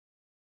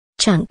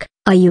Chunk,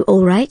 are you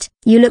alright?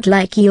 You look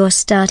like you're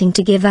starting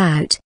to give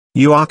out.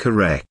 You are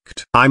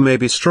correct. I may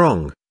be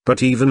strong,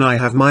 but even I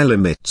have my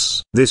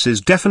limits. This is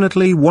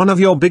definitely one of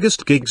your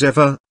biggest gigs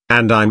ever,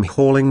 and I'm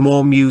hauling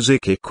more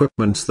music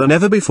equipment than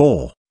ever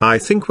before. I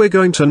think we're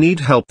going to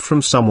need help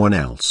from someone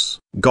else.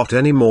 Got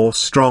any more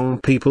strong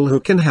people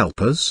who can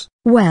help us?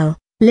 Well,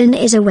 Lynn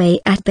is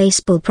away at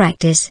baseball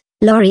practice,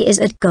 Lori is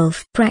at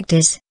golf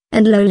practice,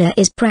 and Lola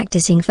is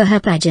practicing for her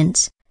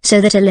pageants, so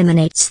that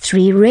eliminates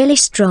 3 really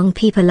strong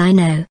people I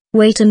know.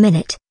 Wait a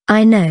minute,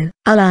 I know.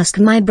 I'll ask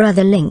my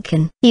brother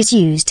Lincoln. He's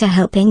used to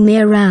helping me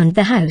around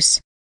the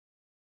house.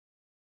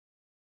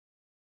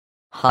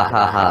 Ha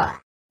ha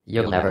ha.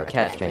 You'll never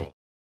catch me.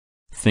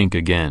 Think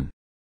again.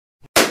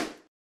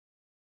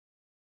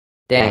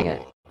 Dang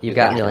it. You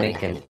got me,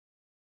 Lincoln.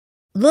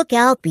 Look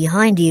out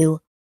behind you.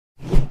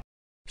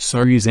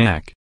 Sorry,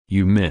 Zach,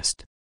 you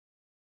missed.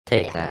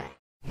 Take that.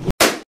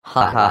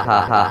 Ha ha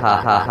ha ha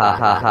ha ha ha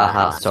ha ha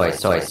ha.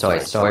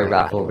 Soy,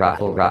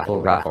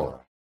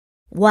 raffle.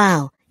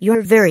 Wow,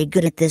 you're very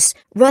good at this,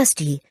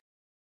 Rusty.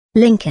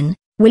 Lincoln,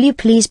 will you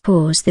please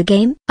pause the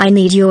game? I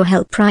need your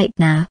help right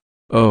now.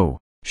 Oh,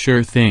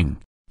 sure thing,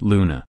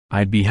 Luna.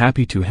 I'd be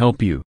happy to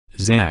help you.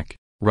 Zach,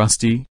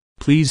 Rusty,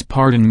 please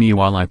pardon me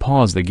while I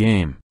pause the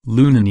game.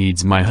 Luna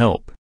needs my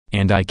help,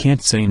 and I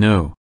can't say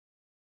no.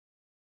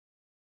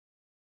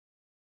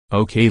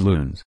 Okay,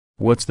 Loons,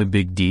 what's the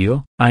big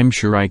deal? I'm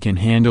sure I can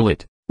handle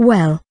it.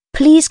 Well,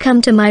 please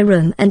come to my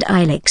room and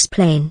I'll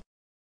explain.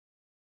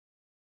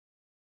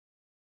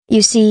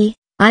 You see,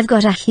 I've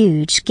got a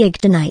huge gig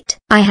tonight.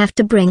 I have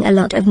to bring a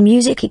lot of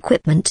music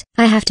equipment.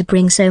 I have to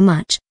bring so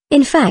much.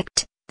 In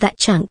fact, that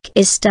chunk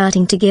is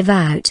starting to give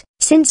out.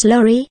 Since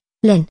Lori,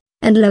 Lynn,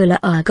 and Lola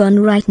are gone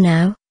right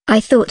now,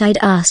 I thought I'd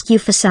ask you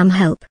for some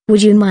help.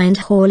 Would you mind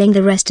hauling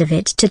the rest of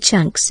it to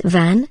Chunk's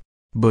van?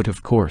 But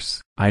of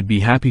course, I'd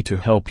be happy to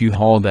help you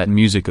haul that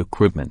music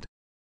equipment.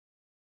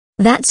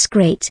 That's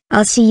great.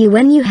 I'll see you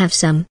when you have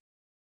some.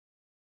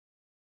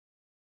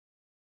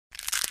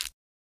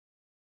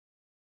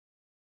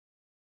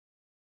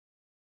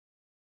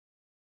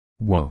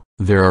 Whoa,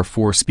 there are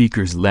 4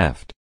 speakers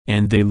left,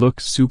 and they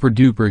look super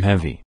duper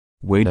heavy.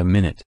 Wait a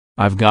minute,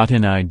 I've got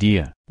an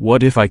idea.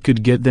 What if I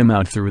could get them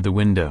out through the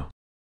window?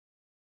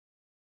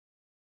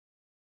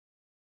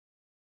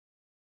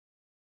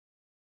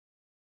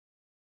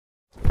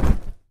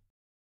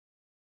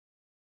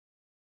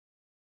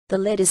 The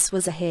lettuce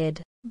was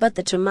ahead, but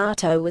the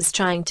tomato was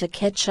trying to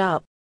catch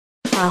up.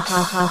 Ha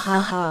ha ha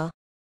ha ha.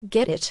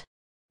 Get it?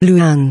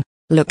 Luan,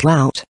 look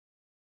out.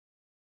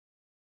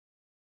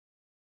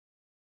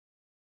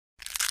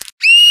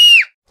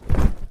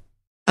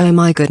 Oh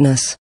my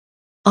goodness.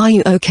 Are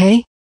you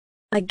okay?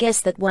 I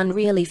guess that one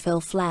really fell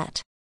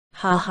flat.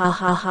 Ha ha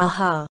ha ha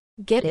ha.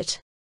 Get it?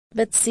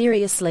 But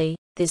seriously,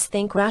 this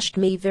thing crushed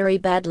me very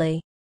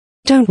badly.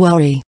 Don't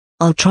worry,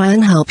 I'll try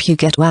and help you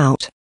get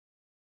out.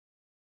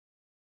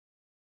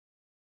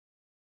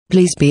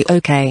 Please be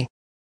okay.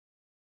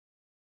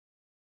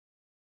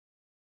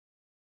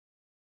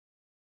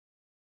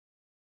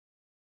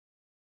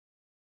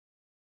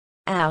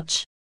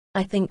 Ouch.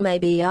 I think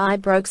maybe I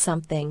broke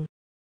something.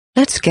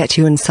 Let's get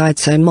you inside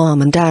so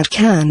Mom and Dad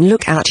can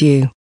look at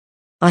you.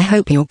 I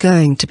hope you're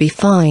going to be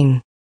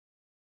fine.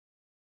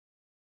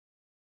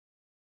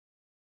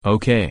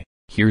 Okay,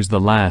 here's the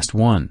last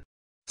one.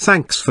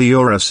 Thanks for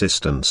your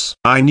assistance.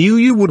 I knew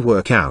you would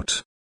work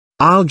out.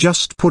 I'll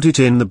just put it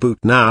in the boot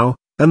now,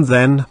 and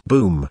then,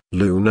 boom,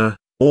 Luna,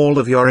 all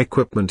of your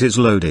equipment is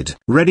loaded.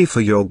 Ready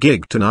for your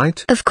gig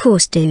tonight? Of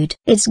course, dude.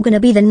 It's gonna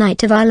be the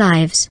night of our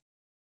lives.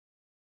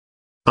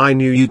 I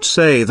knew you'd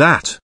say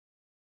that.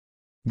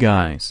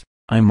 Guys,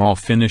 I'm all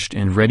finished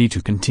and ready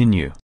to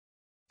continue.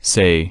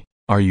 Say,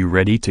 are you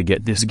ready to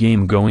get this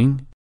game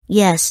going?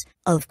 Yes,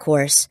 of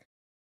course.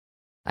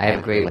 I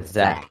agree with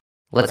Zach.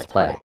 Let's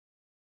play.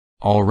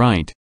 All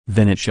right,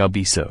 then it shall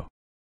be so.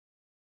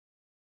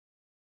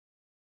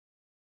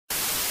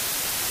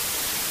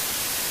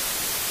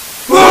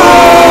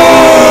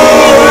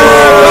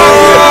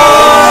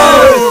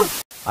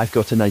 I've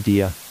got an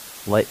idea.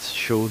 Let's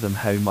show them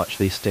how much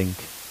they stink.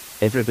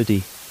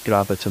 Everybody,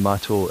 grab a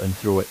tomato and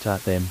throw it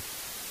at them.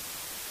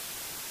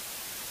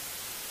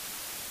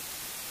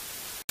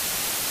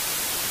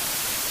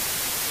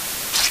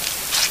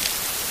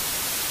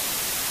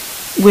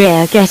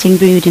 We're getting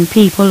booed and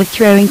people are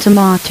throwing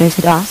tomatoes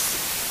at us.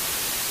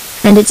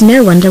 And it's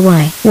no wonder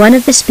why. One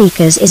of the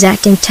speakers is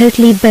acting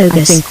totally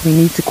bogus. I think we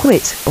need to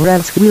quit, or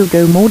else we'll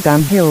go more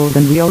downhill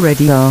than we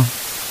already are.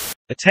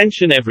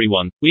 Attention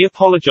everyone, we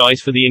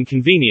apologize for the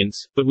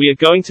inconvenience, but we are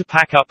going to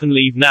pack up and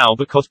leave now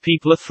because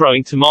people are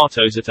throwing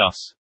tomatoes at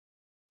us.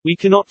 We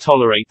cannot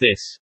tolerate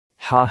this.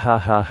 Ha ha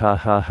ha ha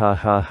ha ha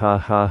ha ha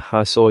ha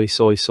ha soy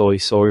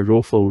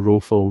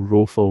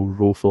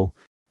rofle.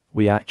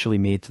 We actually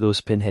made those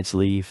pinheads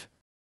leave.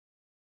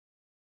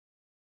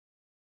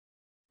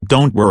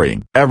 Don't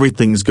worry,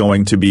 everything's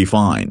going to be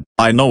fine.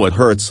 I know it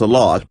hurts a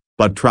lot,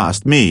 but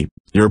trust me,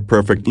 you're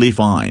perfectly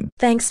fine.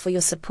 Thanks for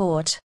your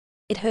support.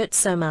 It hurts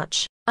so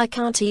much, I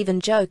can't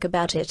even joke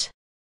about it.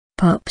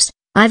 Pops,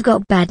 I've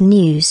got bad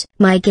news.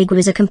 My gig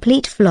was a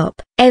complete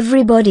flop.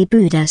 Everybody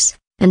booed us,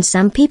 and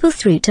some people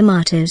threw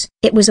tomatoes.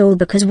 It was all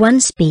because one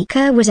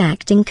speaker was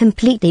acting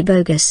completely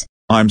bogus.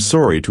 I'm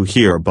sorry to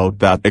hear about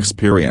that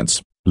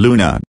experience,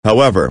 Luna.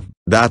 However,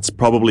 that's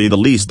probably the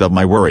least of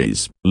my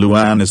worries.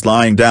 Luan is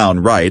lying down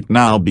right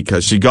now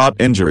because she got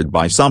injured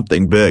by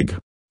something big.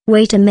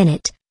 Wait a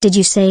minute, did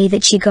you say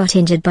that she got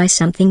injured by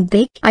something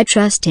big? I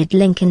trusted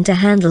Lincoln to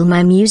handle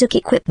my music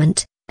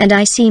equipment, and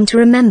I seem to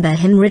remember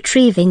him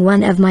retrieving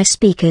one of my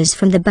speakers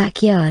from the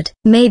backyard.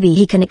 Maybe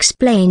he can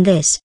explain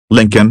this.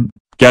 Lincoln,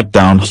 get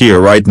down here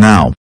right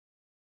now.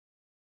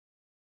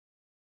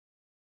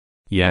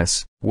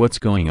 Yes, what's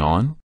going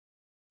on?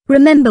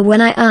 Remember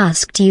when I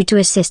asked you to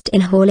assist in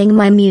hauling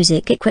my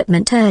music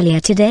equipment earlier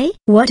today?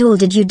 What all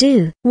did you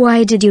do?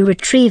 Why did you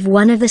retrieve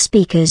one of the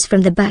speakers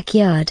from the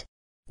backyard?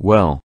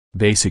 Well,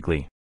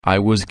 basically, I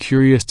was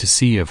curious to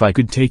see if I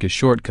could take a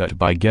shortcut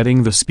by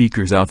getting the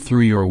speakers out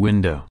through your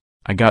window.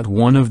 I got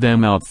one of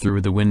them out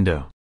through the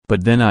window,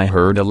 but then I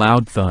heard a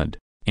loud thud,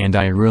 and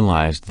I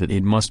realized that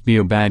it must be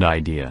a bad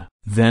idea.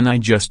 Then I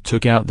just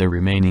took out the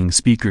remaining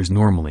speakers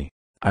normally.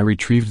 I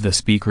retrieved the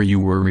speaker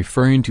you were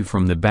referring to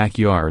from the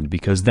backyard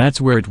because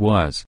that's where it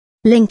was.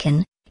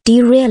 Lincoln, do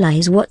you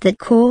realize what that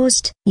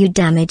caused? You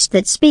damaged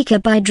that speaker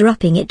by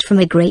dropping it from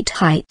a great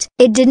height.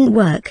 It didn't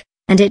work,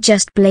 and it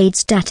just played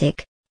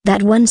static.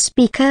 That one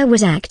speaker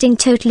was acting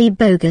totally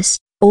bogus,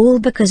 all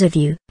because of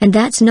you. And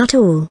that's not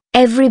all.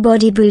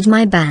 Everybody booed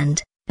my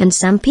band, and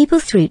some people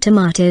threw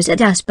tomatoes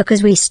at us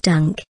because we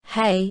stunk.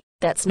 Hey,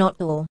 that's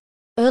not all.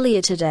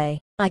 Earlier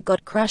today, I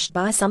got crushed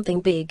by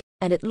something big,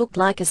 and it looked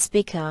like a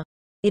speaker.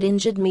 It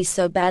injured me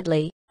so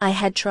badly, I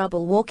had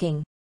trouble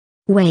walking.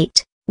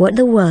 Wait, what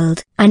the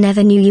world? I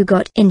never knew you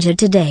got injured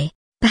today.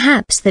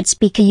 Perhaps that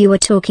speaker you were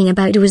talking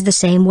about was the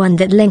same one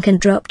that Lincoln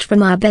dropped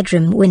from our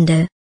bedroom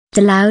window.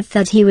 The loud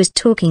thud he was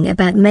talking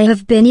about may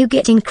have been you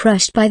getting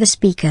crushed by the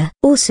speaker.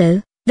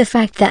 Also, the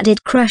fact that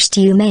it crushed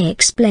you may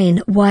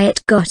explain why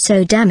it got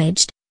so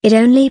damaged. It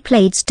only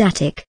played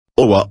static.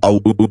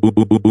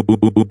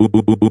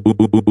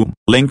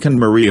 Lincoln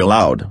Maria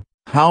Loud.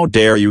 How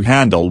dare you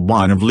handle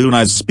one of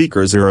Luna's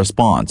speakers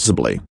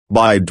irresponsibly?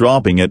 By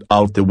dropping it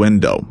out the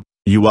window,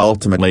 you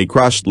ultimately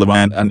crushed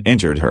Luan and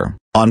injured her.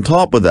 On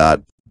top of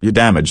that, you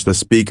damaged the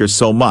speaker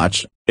so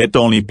much, it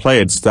only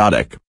played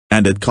static,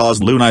 and it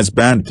caused Luna's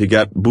band to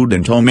get booed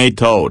and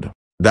tomatoed.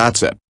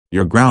 That's it.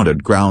 You're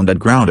grounded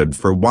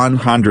for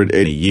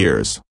 180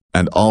 years.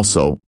 And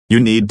also, you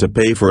need to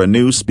pay for a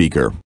new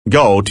speaker.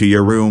 Go to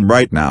your room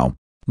right now.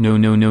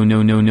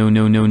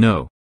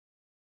 No.